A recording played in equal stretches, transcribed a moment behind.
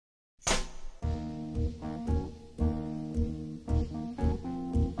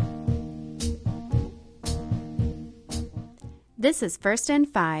This is First and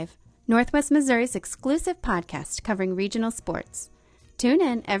Five, Northwest Missouri's exclusive podcast covering regional sports. Tune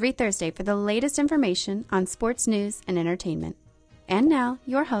in every Thursday for the latest information on sports news and entertainment. And now,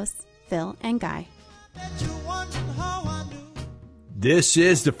 your hosts, Phil and Guy. This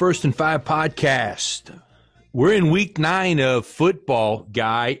is the First and Five podcast. We're in week 9 of football,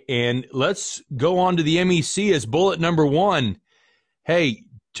 Guy, and let's go on to the MEC as bullet number 1. Hey,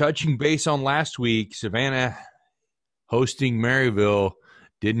 touching base on last week, Savannah hosting Maryville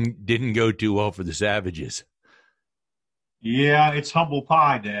didn't go too well for the Savages. Yeah, it's humble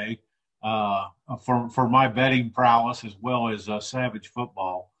pie day for my betting prowess as well as Savage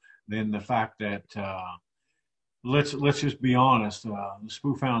football. Then the fact that let's just be honest, the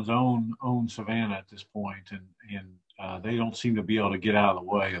Spoofhounds own Savannah at this point, and they don't seem to be able to get out of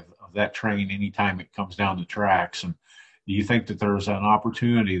the way of that train anytime it comes down the tracks. And you think that there's an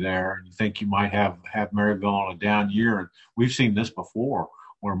opportunity there, and you think you might have Maryville on a down year. And we've seen this before,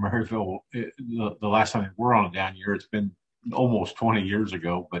 where Maryville, the last time they were on a down year, it's been almost 20 years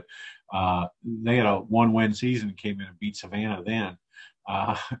ago, but they had a one-win season and came in and beat Savannah then.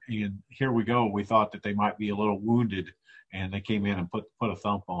 And here we go. We thought that they might be a little wounded, and they came in and put a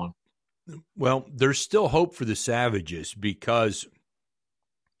thump on. Well, there's still hope for the Savages because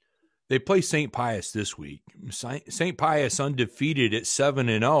they play St. Pius this week. St. Pius undefeated at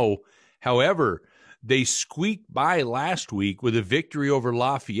 7-0. However, they squeaked by last week with a victory over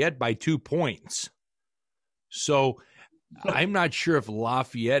Lafayette by 2 points. So I'm not sure if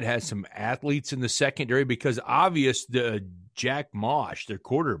Lafayette has some athletes in the secondary because Jack Mosh, their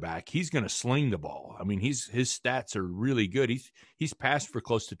quarterback, he's going to sling the ball. I mean, his stats are really good. He's passed for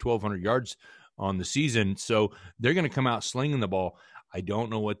close to 1,200 yards on the season, so they're going to come out slinging the ball. I don't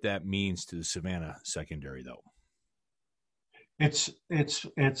know what that means to the Savannah secondary, though. It's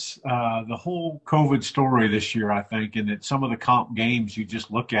the whole COVID story this year, I think, and that some of the comp games you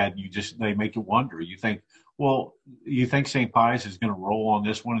just look at, they make you wonder. You think St. Pius is going to roll on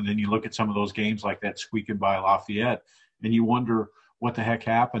this one, and then you look at some of those games like that squeaking by Lafayette, and you wonder what the heck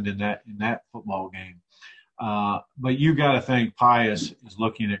happened in that football game. But you got to think Pius is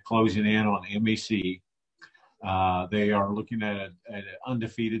looking at closing in on MEC. They are looking at an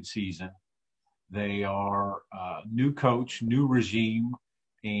undefeated season. They are new coach, new regime,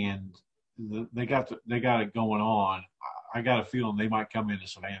 and they got it going on. I got a feeling they might come into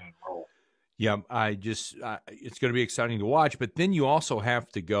Savannah and roll. Yeah, it's going to be exciting to watch. But then you also have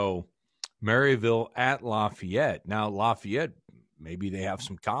to go Maryville at Lafayette. Now Lafayette, maybe they have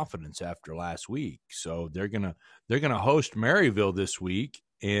some confidence after last week, so they're gonna host Maryville this week,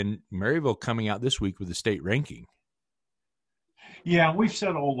 and Maryville coming out this week with the state ranking. Yeah, we've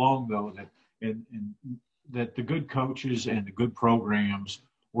said all along though that the good coaches and the good programs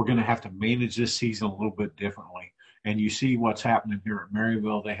we're going to have to manage this season a little bit differently. And you see what's happening here at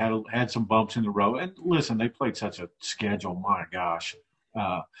Maryville. They had some bumps in the road. And listen, they played such a schedule, my gosh.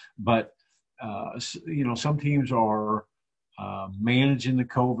 But some teams are managing the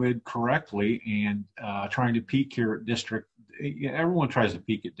COVID correctly and trying to peak here at district. Everyone tries to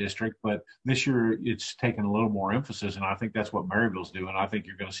peak at district, but this year it's taken a little more emphasis, and I think that's what Maryville's doing. I think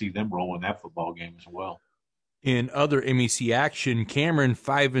you're going to see them roll in that football game as well. In other MEC action, Cameron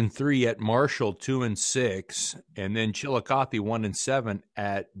 5-3 at Marshall 2-6, and then Chillicothe 1-7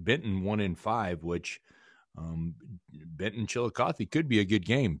 at Benton 1-5, which Benton Chillicothe could be a good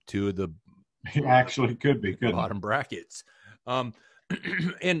game. Two of the it actually could be good bottom brackets. And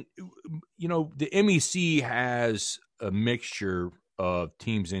the MEC has a mixture of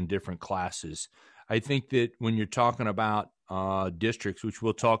teams in different classes. I think that when you're talking about districts, which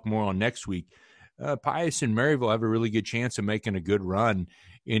we'll talk more on next week, Pius and Maryville have a really good chance of making a good run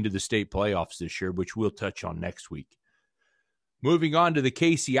into the state playoffs this year, which we'll touch on next week. Moving on to the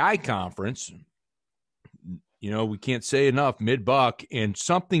KCI conference, we can't say enough, Mid-Buck, and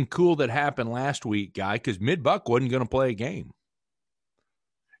something cool that happened last week, Guy, because Mid-Buck wasn't going to play a game.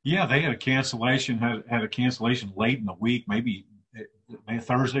 Yeah, they had a cancellation. Had a cancellation late in the week, maybe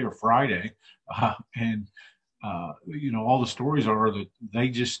Thursday or Friday, and all the stories are that they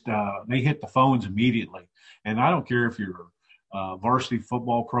just they hit the phones immediately. And I don't care if you're a varsity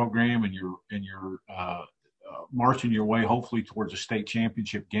football program and you're marching your way hopefully towards a state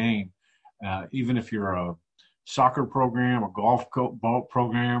championship game, even if you're a soccer program, a golf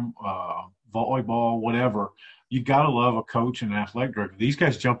program, volleyball, whatever. You got to love a coach and an athletic director. These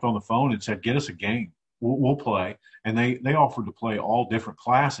guys jumped on the phone and said, get us a game. We'll play. And they offered to play all different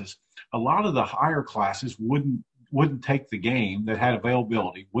classes. A lot of the higher classes wouldn't take the game that had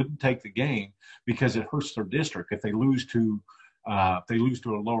availability, wouldn't take the game because it hurts their district. If they lose to a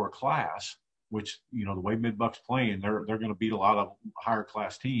lower class, which, the way Mid-Buck's playing, they're going to beat a lot of higher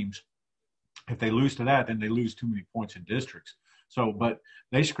class teams. If they lose to that, then they lose too many points in districts. So, but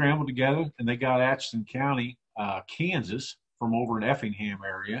they scrambled together and they got Atchison County, Kansas, from over in Effingham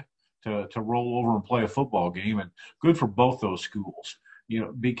area to roll over and play a football game. And good for both those schools,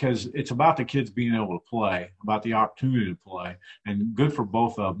 because it's about the kids being able to play, about the opportunity to play, and good for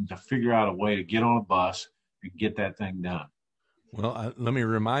both of them to figure out a way to get on a bus and get that thing done. Well, let me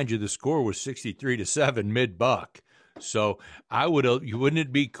remind you, the score was 63-7 Mid-Buck. So wouldn't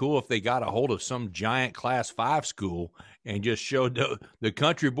it be cool if they got a hold of some giant Class 5 school and just showed the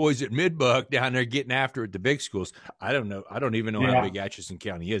country boys at Mid-Buck down there getting after it, the big schools? I don't know. I don't even know how big Atchison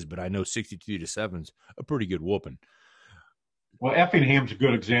County is, but I know 62-7 is a pretty good whooping. Well, Effingham's a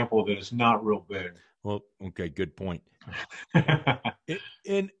good example that it's not real big. Well, okay, good point.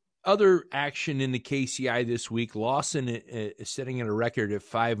 In other action in the KCI this week, Lawson is sitting at a record at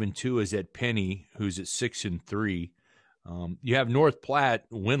 5-2 is at Penny, who's at 6-3. You have North Platte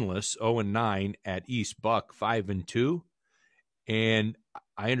winless, 0-9 at East Buck, 5-2. And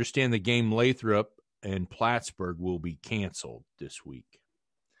I understand the game Lathrop and Plattsburgh will be canceled this week.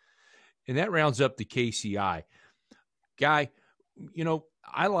 And that rounds up the KCI. Guy,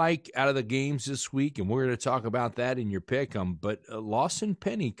 I like out of the games this week, and we're going to talk about that in your pick 'em, but Lawson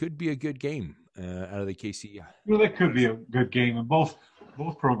Penny could be a good game out of the KCI. Well, that could be a good game. And both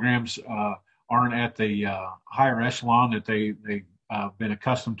programs aren't at the higher echelon that they've been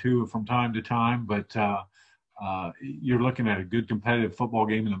accustomed to from time to time, but you're looking at a good competitive football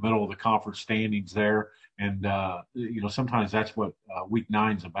game in the middle of the conference standings there. And, sometimes that's what week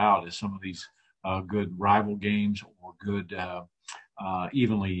 9 is about, is some of these good rival games or good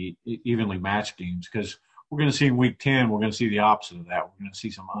evenly matched games, because we're going to see in week 10, we're going to see the opposite of that. We're going to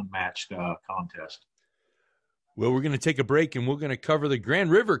see some unmatched contest. Well, we're going to take a break, and we're going to cover the Grand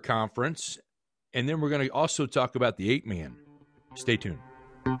River Conference, and then we're going to also talk about the 8-man. Stay tuned.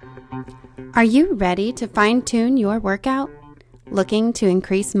 Are you ready to fine-tune your workout? Looking to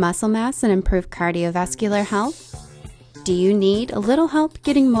increase muscle mass and improve cardiovascular health? Do you need a little help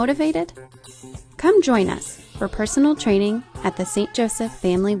getting motivated? Come join us for personal training at the St. Joseph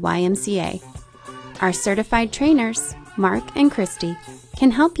Family YMCA. Our certified trainers, Mark and Christy,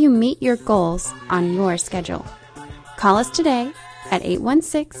 can help you meet your goals on your schedule. Call us today at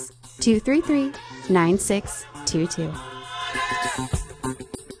 816-233-9622.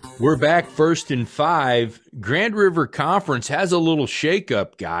 We're back, 1st and 5. Grand River Conference has a little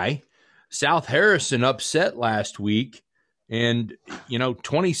shakeup, Guy. South Harrison upset last week. And,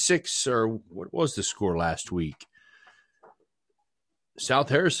 26, or what was the score last week? South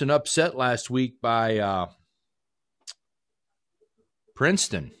Harrison upset last week by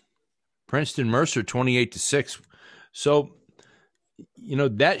Princeton. Princeton Mercer, 28-6. So,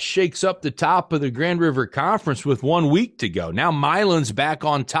 that shakes up the top of the Grand River Conference with 1 week to go. Now Milan's back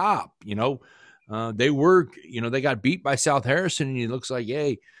on top. They got beat by South Harrison, and it looks like,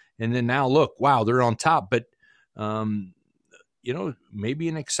 yay. And then now look, wow, they're on top. But, maybe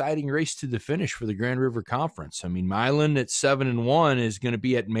an exciting race to the finish for the Grand River Conference. I mean, Milan at 7-1 is going to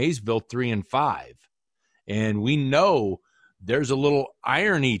be at Maysville 3-5. And we know there's a little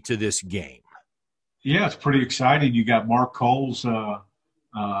irony to this game. Yeah, it's pretty exciting. You got Mark Coles,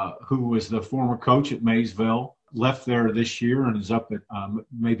 who was the former coach at Maysville, left there this year and is up at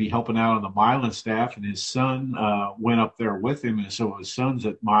maybe helping out on the Milan staff. And his son went up there with him, and so his son's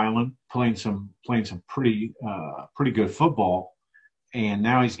at Milan playing some pretty good football. And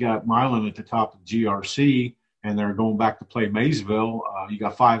now he's got Milan at the top of GRC, and they're going back to play Maysville. You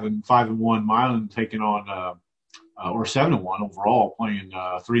got 5-1 Milan taking on or 7-1 overall, playing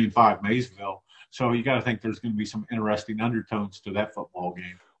 3-5 Maysville. So you got to think there's going to be some interesting undertones to that football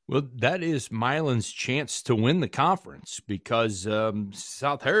game. Well, that is Milan's chance to win the conference, because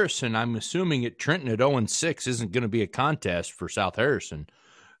South Harrison, I'm assuming at Trenton at 0-6 isn't going to be a contest for South Harrison.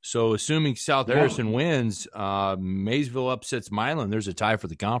 So assuming South Harrison wins, Maysville upsets Milan, there's a tie for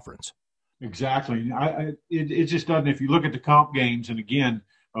the conference. Exactly. It just doesn't, if you look at the comp games, and again,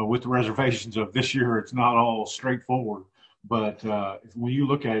 with the reservations of this year, it's not all straightforward. But when you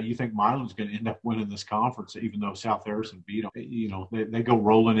look at it, you think Milan's going to end up winning this conference, even though South Harrison beat them. They go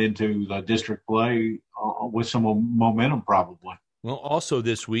rolling into the district play with some momentum probably. Well, also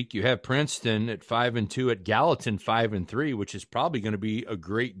this week you have Princeton at 5-2 at Gallatin 5-3, which is probably going to be a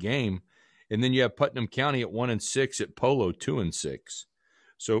great game. And then you have Putnam County at 1-6 at Polo 2-6.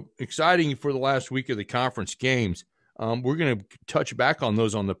 So exciting for the last week of the conference games. We're going to touch back on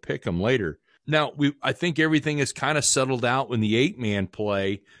those on the pick'em later. Now, I think everything is kind of settled out when the 8-man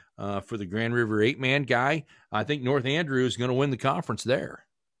play for the Grand River 8-man guy. I think North Andrew is going to win the conference there.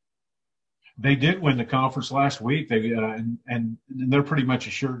 They did win the conference last week. And they're pretty much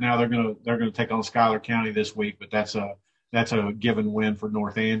assured now they're gonna take on Schuyler County this week. But that's a given win for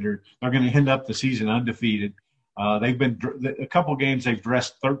North Andrew. They're going to end up the season undefeated. They've been a couple games. They've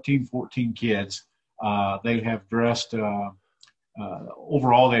dressed 13, 14 kids. They have dressed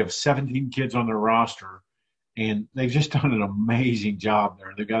overall. They have 17 kids on their roster, and they've just done an amazing job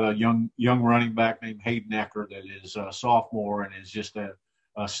there. They've got a young running back named Hayden Ecker that is a sophomore and is just a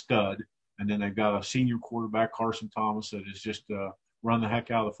stud. And then they've got a senior quarterback, Carson Thomas, that is just run the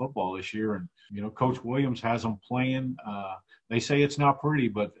heck out of the football this year. And, Coach Williams has them playing. They say it's not pretty,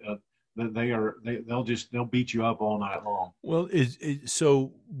 but they'll beat you up all night long. Well,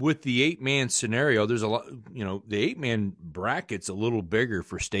 so with the 8-man scenario, there's a lot, the 8-man bracket's a little bigger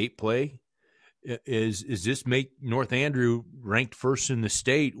for state play. Is this make North Andrew ranked first in the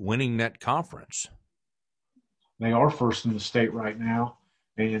state, winning that conference? They are first in the state right now.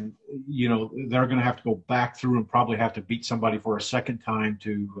 And, they're going to have to go back through and probably have to beat somebody for a second time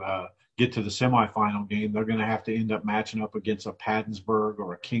to get to the semifinal game. They're going to have to end up matching up against a Pattonsburg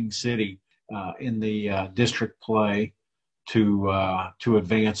or a King City in the district play to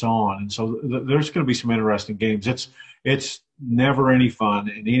advance on. And so there's going to be some interesting games. It's never any fun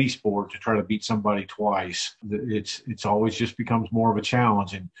in any sport to try to beat somebody twice. It's always just becomes more of a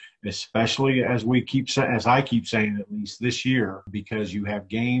challenge, and especially as I keep saying, at least this year, because you have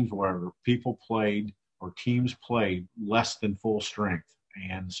games where people played or teams played less than full strength,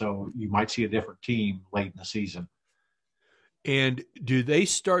 and so you might see a different team late in the season. And do they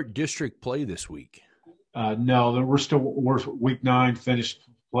start district play this week? No, we're week 9 finished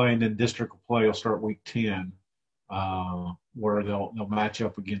playing, and district play will start week 10. Where they'll match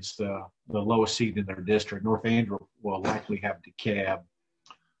up against the lowest seed in their district. North Andrew will likely have DeKalb,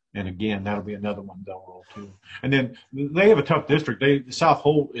 and again that'll be another one they'll roll too. And then they have a tough district. South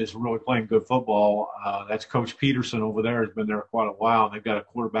Holt is really playing good football. That's Coach Peterson over there, has been there quite a while. And they've got a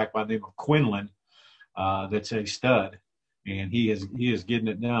quarterback by the name of Quinlan that's a stud, and he is getting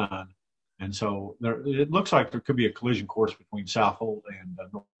it done. And so it looks like there could be a collision course between South Holt and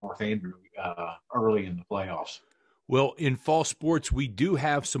North Andrew early in the playoffs. Well, in fall sports, we do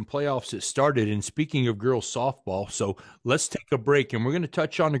have some playoffs that started. And speaking of girls softball, so let's take a break. And we're going to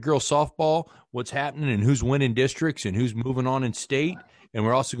touch on the girls softball, what's happening and who's winning districts and who's moving on in state. And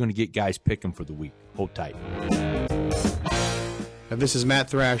we're also going to get guys picking for the week. Hold tight. Now, this is Matt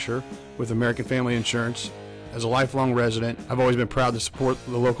Thrasher with American Family Insurance. As a lifelong resident, I've always been proud to support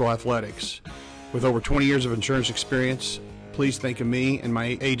the local athletics. With over 20 years of insurance experience, please think of me and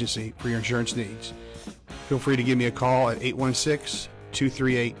my agency for your insurance needs. Feel free to give me a call at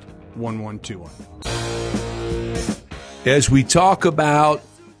 816-238-1121. As we talk about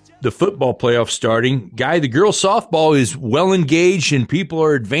the football playoffs starting, Guy, the girls softball is well engaged and people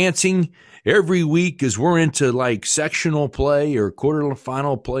are advancing every week as we're into like sectional play or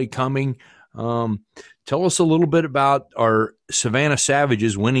quarterfinal play coming. Tell us a little bit about our Savannah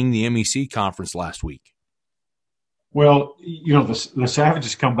Savages winning the MEC conference last week. Well, the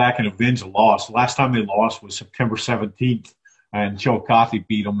Savages come back and avenge a loss. The last time they lost was September 17th, and Chillicothe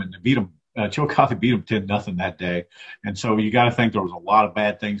beat them, and Chillicothe beat them 10-0 that day. And so you got to think there was a lot of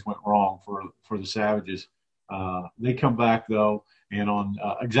bad things went wrong for the Savages. They come back, though, and on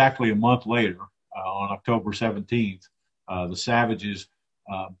exactly a month later, on October 17th, the Savages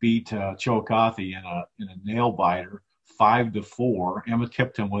beat Chillicothe in a nail biter, 5-4. Emma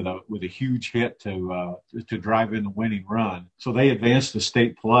Tipton with a huge hit to drive in the winning run. So they advanced to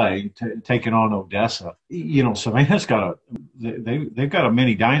state play, taking on Odessa. Savannah's they've got a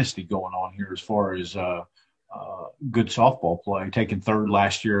mini dynasty going on here as far as good softball play, taking third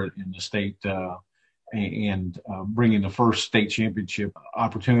last year in the state and bringing the first state championship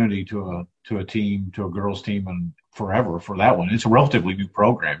opportunity to a team, to a girls team, and forever for that one. It's a relatively new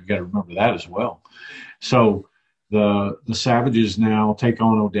program. You got to remember that as well. So the Savages now take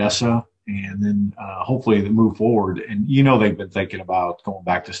on Odessa, and then hopefully they move forward. And they've been thinking about going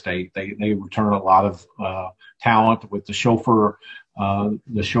back to state. They return a lot of talent with the chauffeur.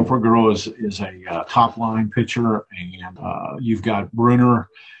 The chauffeur girl is a top line pitcher, and you've got Brunner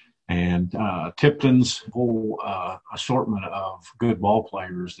and Tipton's whole assortment of good ball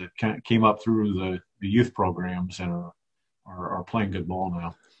players that came up through the youth programs and are playing good ball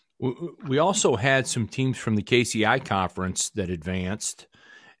now. We also had some teams from the KCI conference that advanced,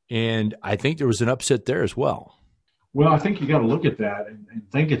 and I think there was an upset there as well. Well, I think you got to look at that and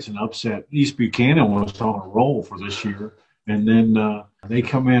think it's an upset. East Buchanan was on a roll for this year, and then they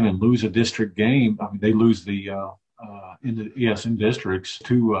come in and lose a district game. I mean, they lose in districts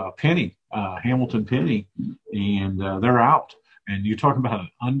to Penny, Hamilton Penny, and they're out. And you're talking about an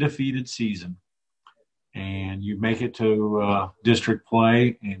undefeated season, and you make it to district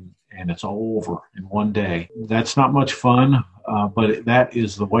play, and it's all over in one day. That's not much fun, but that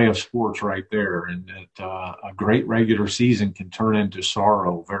is the way of sports right there. And that a great regular season can turn into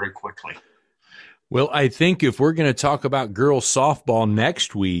sorrow very quickly. Well, I think if we're going to talk about girls softball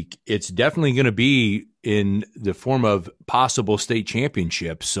next week, it's definitely going to be in the form of possible state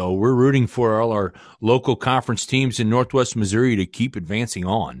championships. So we're rooting for all our local conference teams in Northwest Missouri to keep advancing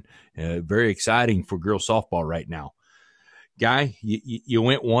on. Very exciting for girls softball right now. Guy, you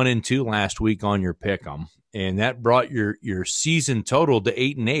went 1-2 last week on your pick'em, and that brought your season total to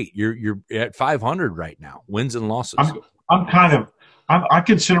 8-8. You're at 500 right now, wins and losses. I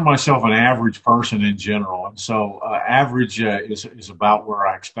consider myself an average person in general, and so average is about where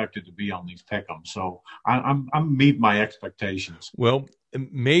I expected to be on these pick'ems. So I'm meeting my expectations. Well,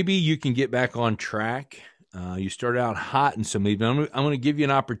 maybe you can get back on track. You started out hot in some of these. I'm going to give you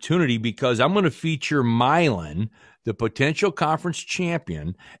an opportunity because I'm going to feature Milan, the potential conference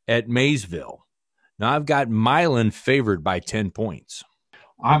champion, at Maysville. Now, I've got Milan favored by 10 points.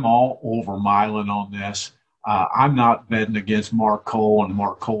 I'm all over Milan on this. I'm not betting against Mark Cole and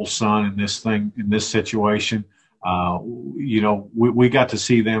Mark Cole's son in this situation. We got to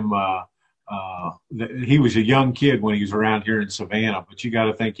see them. He was a young kid when he was around here in Savannah, but you got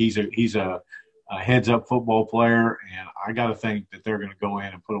to think he's a heads-up football player, and I got to think that they're going to go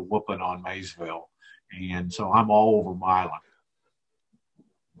in and put a whooping on Maysville. And so I'm all over Milan.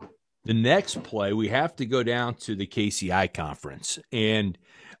 The next play, we have to go down to the KCI conference, and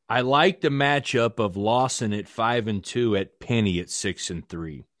I like the matchup of Lawson at 5-2 at Penny at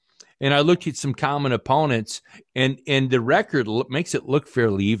 6-3. And I looked at some common opponents, and the record makes it look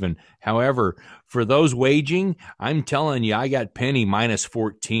fairly even. However, for those waging, I'm telling you, I got Penny minus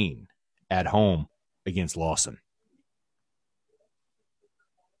 14 at home against Lawson.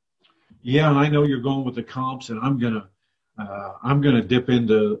 Yeah, and I know you're going with the comps, and I'm gonna dip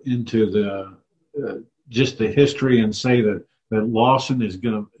into the just the history and say that Lawson is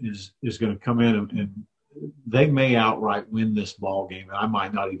gonna come in and they may outright win this ball game, and I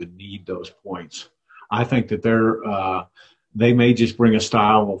might not even need those points. I think that they may just bring a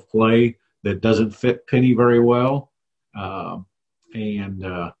style of play that doesn't fit Penny very well, and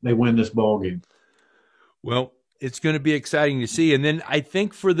they win this ball game. Well, it's going to be exciting to see. And then I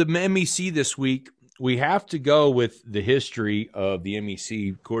think for the MEC this week, we have to go with the history of the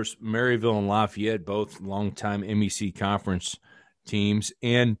MEC. Of course, Maryville and Lafayette, both longtime MEC conference teams.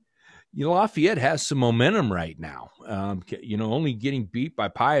 And, Lafayette has some momentum right now. Only getting beat by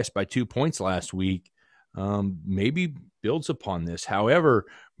Pius by 2 points last week maybe builds upon this. However,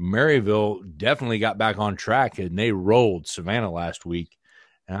 Maryville definitely got back on track, and they rolled Savannah last week.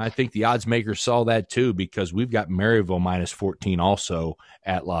 And I think the odds makers saw that too, because we've got Maryville minus 14 also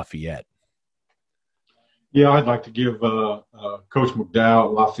at Lafayette. Yeah, I'd like to give Coach McDowell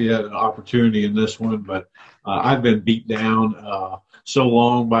at Lafayette an opportunity in this one, but I've been beat down so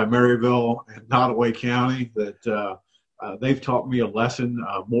long by Maryville and Nottoway County that they've taught me a lesson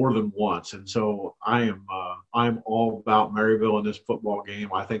more than once. And so I'm all about Maryville in this football game.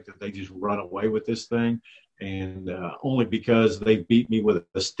 I think that they just run away with this thing. And only because they beat me with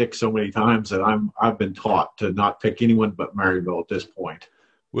a stick so many times that I've been taught to not pick anyone but Maryville at this point.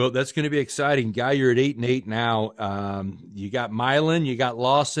 Well, that's going to be exciting. Guy, you're at 8-8 now. You got Milan, you got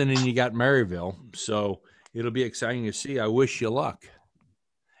Lawson, and you got Maryville. So it'll be exciting to see. I wish you luck.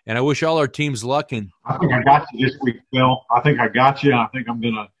 And I wish all our teams luck. And I think I got you this week, Phil. I think I got you. I think I'm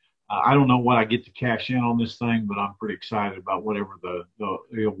going to I don't know what I get to cash in on this thing, but I'm pretty excited about whatever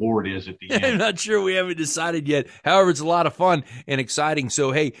the award is at the end. I'm not sure. We haven't decided yet. However, it's a lot of fun and exciting.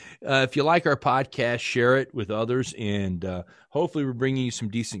 So, hey, if you like our podcast, share it with others, and hopefully we're bringing you some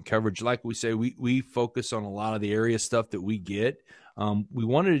decent coverage. Like we say, we focus on a lot of the area stuff that we get. We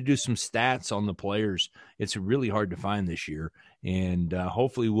wanted to do some stats on the players. It's really hard to find this year. And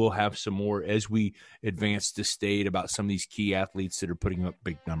hopefully we'll have some more as we advance to state about some of these key athletes that are putting up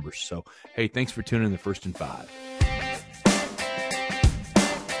big numbers. So, hey, thanks for tuning in to First and Five.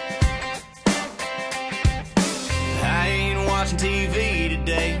 I ain't watching TV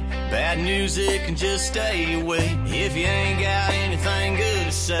today. Bad music can just stay away. If you ain't got anything good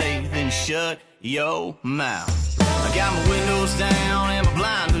to say, then shut your mouth. I got my windows down and my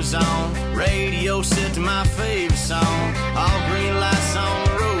blinders on. Radio set to my favorite song. All green lights